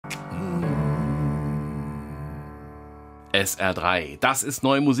SR3. Das ist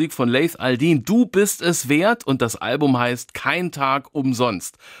neue Musik von Lait Al-Deen. Du bist es wert und das Album heißt Kein Tag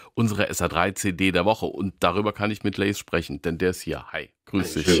umsonst. Unsere SR3-CD der Woche und darüber kann ich mit Laith sprechen, denn der ist hier. Hi,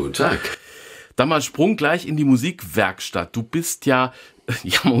 grüß dich. Schönen guten Tag. Dann mal Sprung gleich in die Musikwerkstatt. Du bist ja,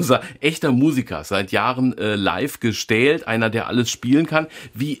 man muss sagen, echter Musiker, seit Jahren live gestählt, einer, der alles spielen kann.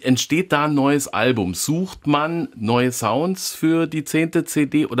 Wie entsteht da ein neues Album? Sucht man neue Sounds für die 10.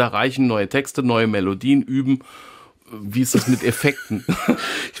 CD oder reichen neue Texte, neue Melodien, üben? Wie ist das mit Effekten?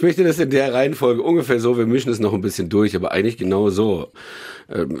 Ich möchte das in der Reihenfolge ungefähr so, wir mischen es noch ein bisschen durch, aber eigentlich genau so.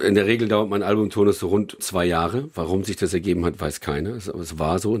 In der Regel dauert mein Albumtonus so rund 2 Jahre. Warum sich das ergeben hat, weiß keiner. Es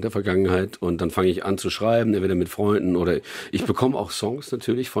war so in der Vergangenheit. Und dann fange ich an zu schreiben, entweder mit Freunden oder ich bekomme auch Songs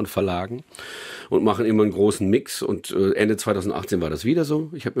natürlich von Verlagen und mache immer einen großen Mix. Und Ende 2018 war das wieder so.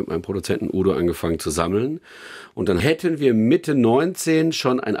 Ich habe mit meinem Produzenten Udo angefangen zu sammeln. Und dann hätten wir Mitte 19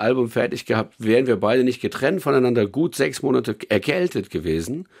 schon ein Album fertig gehabt, wären wir beide nicht getrennt voneinander, gut 6 Monate erkältet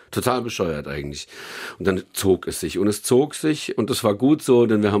gewesen. Total bescheuert eigentlich. Und dann zog es sich. Und es zog sich und es war gut so,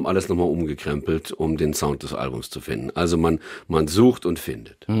 denn wir haben alles nochmal umgekrempelt, um den Sound des Albums zu finden. Also man sucht und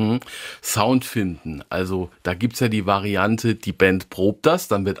findet. Sound finden. Also da gibt's ja die Variante, die Band probt das,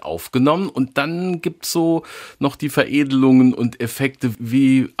 dann wird aufgenommen und dann gibt's so noch die Veredelungen und Effekte.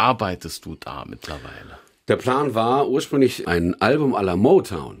 Wie arbeitest du da mittlerweile? Der Plan war ursprünglich ein Album à la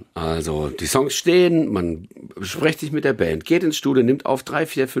Motown. Also die Songs stehen, man spricht sich mit der Band, geht ins Studio, nimmt auf 3,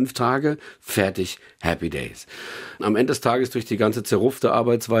 4, 5 Tage, fertig, Happy Days. Am Ende des Tages durch die ganze zerrupfte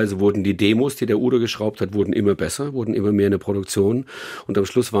Arbeitsweise wurden die Demos, die der Udo geschraubt hat, wurden immer besser, wurden immer mehr in der Produktion. Und am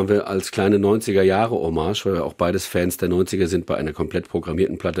Schluss waren wir als kleine 90er-Jahre-Hommage, weil wir auch beides Fans der 90er sind, bei einer komplett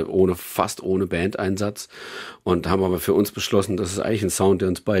programmierten Platte fast ohne Bandeinsatz. Und haben aber für uns beschlossen, das ist eigentlich ein Sound, der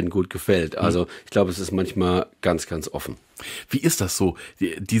uns beiden gut gefällt. Also ich glaube, es ist manchmal ganz, ganz offen. Wie ist das so?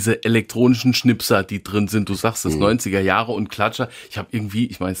 Diese elektronischen Schnipser, die drin sind, du sagst es, 90er Jahre und Klatscher. Ich habe irgendwie,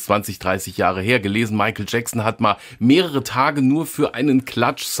 ich meine, es ist 20, 30 Jahre her gelesen, Michael Jackson hat mal mehrere Tage nur für einen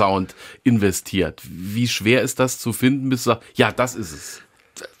Klatsch-Sound investiert. Wie schwer ist das zu finden, bis du sagst, ja, das ist es?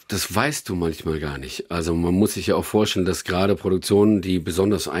 Das weißt du manchmal gar nicht. Also man muss sich ja auch vorstellen, dass gerade Produktionen, die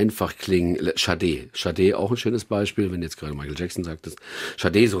besonders einfach klingen, Sade auch ein schönes Beispiel, wenn jetzt gerade Michael Jackson sagtest,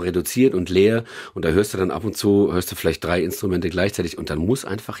 Sade so reduziert und leer und da hörst du dann ab und zu, hörst du vielleicht 3 Instrumente gleichzeitig und dann muss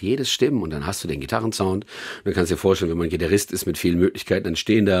einfach jedes stimmen und dann hast du den Gitarrensound. Und dann kannst du dir vorstellen, wenn man Gitarrist ist mit vielen Möglichkeiten, dann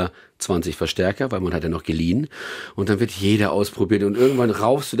stehen da 20 Verstärker, weil man hat ja noch geliehen und dann wird jeder ausprobiert und irgendwann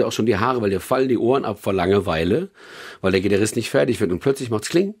raufst du dir auch schon die Haare, weil dir fallen die Ohren ab vor Langeweile, weil der Gitarrist nicht fertig wird und plötzlich macht's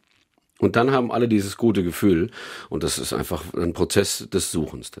Kling. Und dann haben alle dieses gute Gefühl. Und das ist einfach ein Prozess des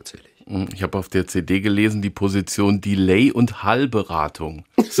Suchens tatsächlich. Ich habe auf der CD gelesen, die Position Delay- und Hallberatung.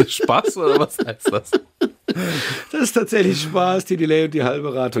 Ist das Spaß oder was heißt das? Das ist tatsächlich Spaß. Die Delay- und die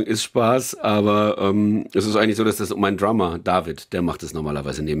Hallberatung ist Spaß. Aber es ist eigentlich so, dass das mein Drummer, David, der macht es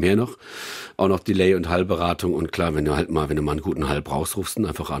normalerweise nebenher noch. Auch noch Delay- und Hallberatung. Und klar, wenn du mal einen guten Hall brauchst, rufst du ihn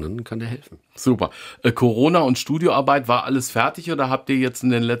einfach an und kann dir helfen. Super. Corona und Studioarbeit, war alles fertig oder habt ihr jetzt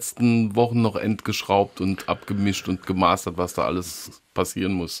in den letzten Wochen noch endgeschraubt und abgemischt und gemastert, was da alles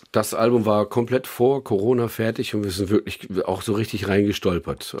passieren muss? Das Album war komplett vor Corona fertig und wir sind wirklich auch so richtig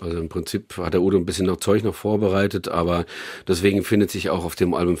reingestolpert. Also im Prinzip hat der Udo ein bisschen noch Zeug noch vorbereitet, aber deswegen findet sich auch auf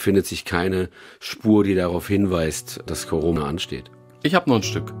dem Album keine Spur, die darauf hinweist, dass Corona ansteht. Ich habe noch ein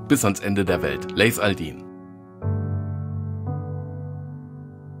Stück. Bis ans Ende der Welt. Lait Al-Deen.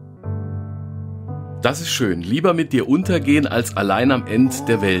 Das ist schön. Lieber mit dir untergehen, als allein am Ende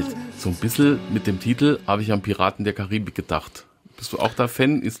der Welt. So ein bisschen mit dem Titel habe ich an Piraten der Karibik gedacht. Bist du auch da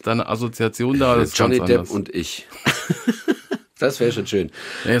Fan? Ist deine Assoziation da? Oder ist Johnny ganz Depp anders? Und ich. Das wäre schon schön.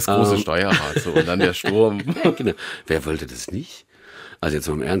 Ja, das große Steuerrad so und dann der Sturm. Genau. Wer wollte das nicht? Also jetzt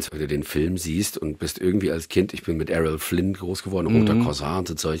mal im Ernst, wenn du den Film siehst und bist irgendwie als Kind, ich bin mit Errol Flynn groß geworden, Roter Korsar und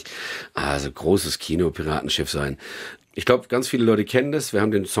so Zeug. Also großes Kino, Piratenschiff sein. Ich glaube, ganz viele Leute kennen das. Wir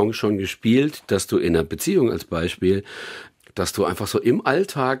haben den Song schon gespielt, dass du in einer Beziehung als Beispiel, dass du einfach so im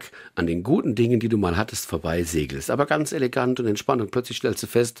Alltag an den guten Dingen, die du mal hattest, vorbei segelst. Aber ganz elegant und entspannt und plötzlich stellst du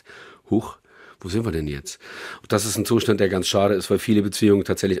fest, huch, wo sind wir denn jetzt? Und das ist ein Zustand, der ganz schade ist, weil viele Beziehungen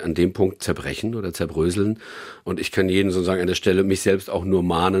tatsächlich an dem Punkt zerbrechen oder zerbröseln. Und ich kann jedem sozusagen an der Stelle mich selbst auch nur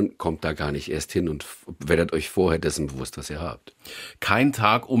mahnen, kommt da gar nicht erst hin und werdet euch vorher dessen bewusst, was ihr habt. Kein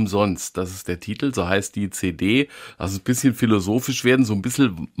Tag umsonst, das ist der Titel, so heißt die CD. Also ein bisschen philosophisch werden, so ein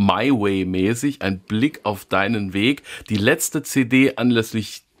bisschen My Way mäßig, ein Blick auf deinen Weg. Die letzte CD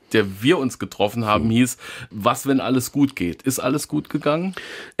anlässlich der wir uns getroffen haben, hieß, was, wenn alles gut geht? Ist alles gut gegangen?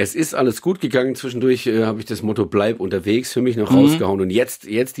 Es ist alles gut gegangen. Zwischendurch habe ich das Motto bleib unterwegs für mich noch rausgehauen. Und jetzt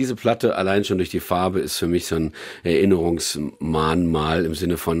diese Platte, allein schon durch die Farbe, ist für mich so ein Erinnerungsmahnmal im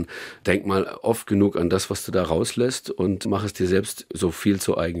Sinne von, denk mal oft genug an das, was du da rauslässt und mach es dir selbst so viel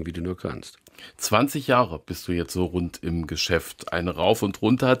zu eigen, wie du nur kannst. 20 Jahre bist du jetzt so rund im Geschäft. Eine Rauf- und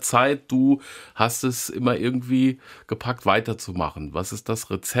Runterzeit. Du hast es immer irgendwie gepackt, weiterzumachen. Was ist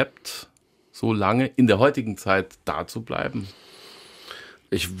das Rezept, so lange in der heutigen Zeit da zu bleiben?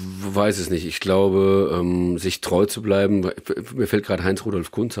 Ich weiß es nicht. Ich glaube, sich treu zu bleiben. Mir fällt gerade Heinz-Rudolf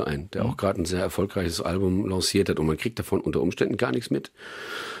Kunze ein, der auch gerade ein sehr erfolgreiches Album lanciert hat und man kriegt davon unter Umständen gar nichts mit,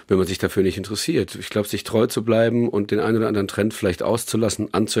 wenn man sich dafür nicht interessiert. Ich glaube, sich treu zu bleiben und den einen oder anderen Trend vielleicht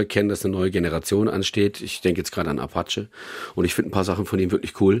auszulassen, anzuerkennen, dass eine neue Generation ansteht. Ich denke jetzt gerade an Apache und ich finde ein paar Sachen von ihm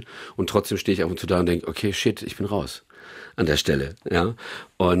wirklich cool und trotzdem stehe ich ab und zu da und denke, okay, shit, ich bin raus an der Stelle, ja.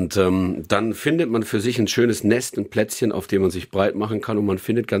 Und dann findet man für sich ein schönes Nest, ein Plätzchen, auf dem man sich breit machen kann und man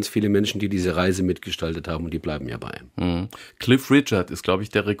findet ganz viele Menschen, die diese Reise mitgestaltet haben und die bleiben ja bei einem. Cliff Richard ist, glaube ich,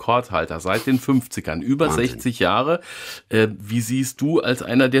 der Rekordhalter seit den 50ern, über Wahnsinn. 60 Jahre. Wie siehst du als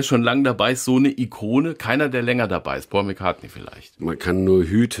einer, der schon lange dabei ist, so eine Ikone? Keiner, der länger dabei ist, Paul McCartney vielleicht. Man kann nur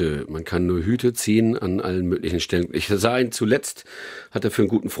Hüte ziehen an allen möglichen Stellen. Ich sah ihn zuletzt, hat er für einen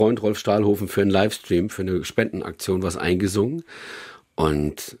guten Freund, Rolf Stahlhofen, für einen Livestream, für eine Spendenaktion was eingesungen.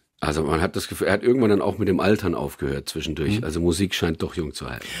 Und also man hat das Gefühl, er hat irgendwann dann auch mit dem Altern aufgehört zwischendurch. Also Musik scheint doch jung zu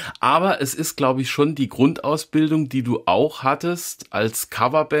halten. Aber es ist, glaube ich, schon die Grundausbildung, die du auch hattest, als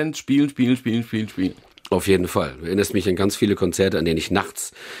Coverband spielen. Auf jeden Fall. Du erinnerst mich an ganz viele Konzerte, an denen ich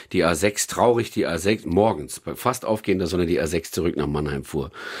nachts die A6 morgens, bei fast aufgehender Sonne die A6 zurück nach Mannheim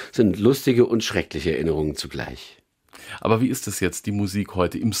fuhr. Das sind lustige und schreckliche Erinnerungen zugleich. Aber wie ist es jetzt, die Musik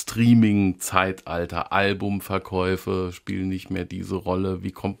heute im Streaming-Zeitalter? Albumverkäufe spielen nicht mehr diese Rolle.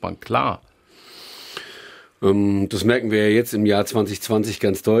 Wie kommt man klar? Das merken wir ja jetzt im Jahr 2020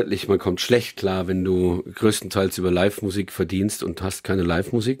 ganz deutlich. Man kommt schlecht klar, wenn du größtenteils über Live-Musik verdienst und hast keine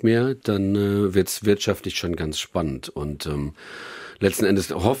Live-Musik mehr, dann wird's wirtschaftlich schon ganz spannend. Und letzten Endes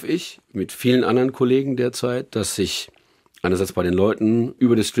hoffe ich mit vielen anderen Kollegen derzeit, dass sich einerseits bei den Leuten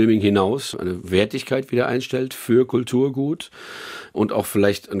über das Streaming hinaus eine Wertigkeit wieder einstellt für Kulturgut und auch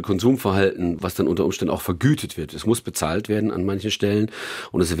vielleicht ein Konsumverhalten, was dann unter Umständen auch vergütet wird. Es muss bezahlt werden an manchen Stellen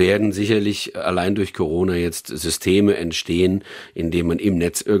und es werden sicherlich allein durch Corona jetzt Systeme entstehen, in denen man im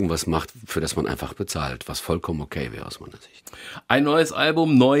Netz irgendwas macht, für das man einfach bezahlt, was vollkommen okay wäre aus meiner Sicht. Ein neues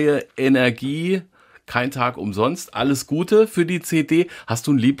Album, neue Energie. Kein Tag umsonst. Alles Gute für die CD. Hast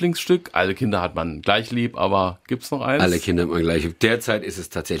du ein Lieblingsstück? Alle Kinder hat man gleich lieb, aber gibt's noch eins? Alle Kinder hat man gleich lieb. Derzeit ist es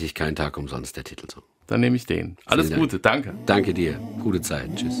tatsächlich Kein Tag umsonst, der Titelsong. Dann nehme ich den. Alles Gute, danke. Danke dir. Gute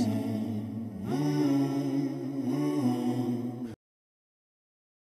Zeit. Tschüss.